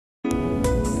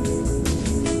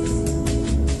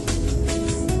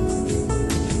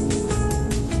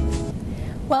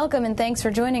Welcome and thanks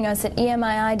for joining us at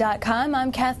EMII.com.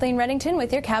 I'm Kathleen Reddington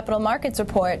with your Capital Markets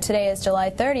Report. Today is July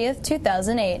 30th,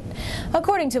 2008.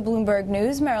 According to Bloomberg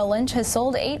News, Merrill Lynch has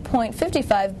sold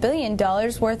 $8.55 billion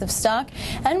worth of stock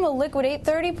and will liquidate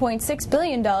 $30.6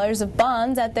 billion of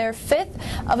bonds at a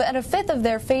fifth of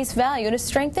their face value to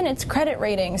strengthen its credit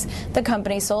ratings. The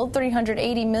company sold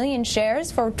 380 million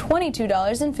shares for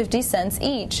 $22.50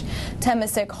 each.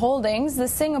 Temasek Holdings, the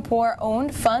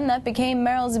Singapore-owned fund that became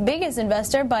Merrill's biggest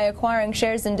investor by acquiring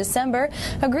shares in December,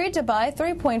 agreed to buy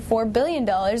 $3.4 billion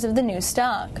of the new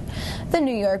stock. The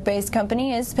New York-based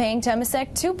company is paying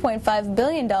Temasek $2.5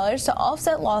 billion to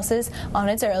offset losses on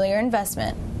its earlier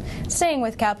investment. Staying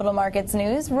with capital markets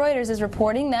news, Reuters is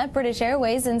reporting that British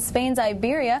Airways and Spain's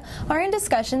Iberia are in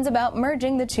discussions about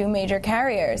merging the two major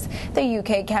carriers. The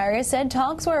UK carrier said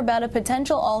talks were about a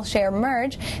potential all-share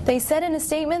merge. They said in a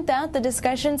statement that the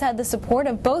discussions had the support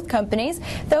of both companies,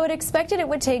 though it expected it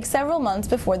would take several months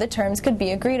before the terms could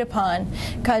be agreed upon.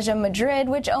 Caja Madrid,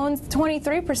 which owns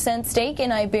 23% stake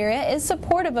in Iberia, is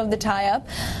supportive of the tie-up,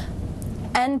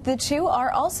 and the two are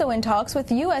also in talks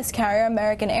with U.S. carrier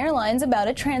American Airlines about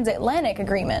a transatlantic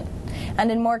agreement.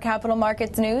 And in more capital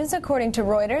markets news, according to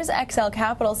Reuters, XL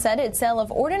Capital said its sale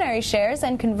of ordinary shares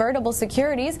and convertible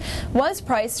securities was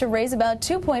priced to raise about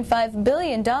 $2.5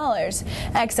 billion.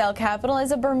 XL Capital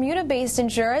is a Bermuda-based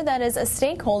insurer that is a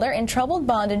stakeholder in troubled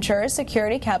bond insurer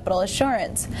Security Capital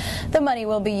Assurance. The money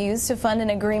will be used to fund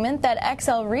an agreement that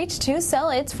XL reached to sell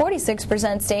its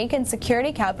 46% stake in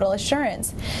Security Capital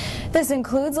Assurance. This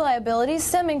includes liabilities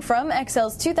stemming from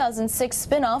XL's 2006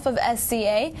 spin-off of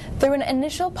SCA through an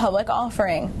initial public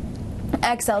offering.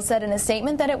 XL said in a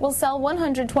statement that it will sell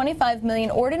 125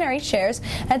 million ordinary shares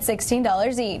at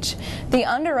 $16 each. The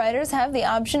underwriters have the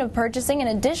option of purchasing an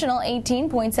additional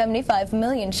 18.75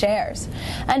 million shares.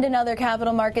 And in other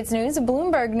capital markets news,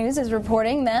 Bloomberg News is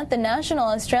reporting that the National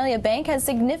Australia Bank has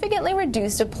significantly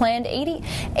reduced a planned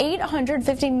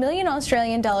 850 million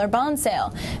Australian dollar bond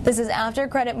sale. This is after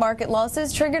credit market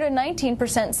losses triggered a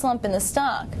 19% slump in the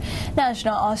stock.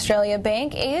 National Australia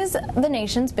Bank is the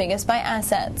nation's biggest by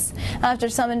assets. After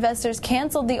some investors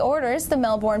canceled the orders, the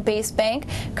Melbourne-based bank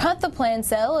cut the planned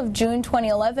sale of June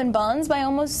 2011 bonds by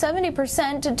almost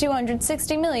 70% to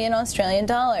 260 million Australian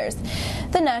dollars.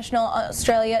 The National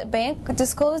Australia Bank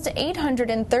disclosed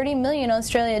 830 million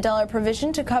Australian dollar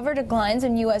provision to cover declines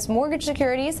in U.S. mortgage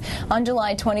securities on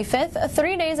July 25th,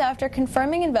 3 days after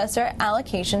confirming investor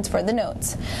allocations for the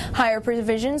notes. Higher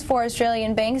provisions for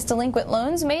Australian banks' delinquent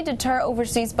loans may deter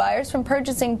overseas buyers from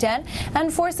purchasing debt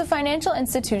and force the financial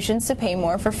institutions to pay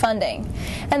more for funding.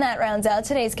 And that rounds out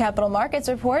today's Capital Markets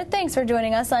Report. Thanks for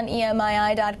joining us on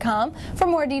EMII.com. For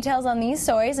more details on these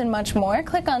stories and much more,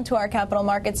 click onto our Capital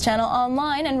Markets channel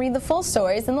online and read the full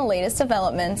stories and the latest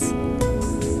developments.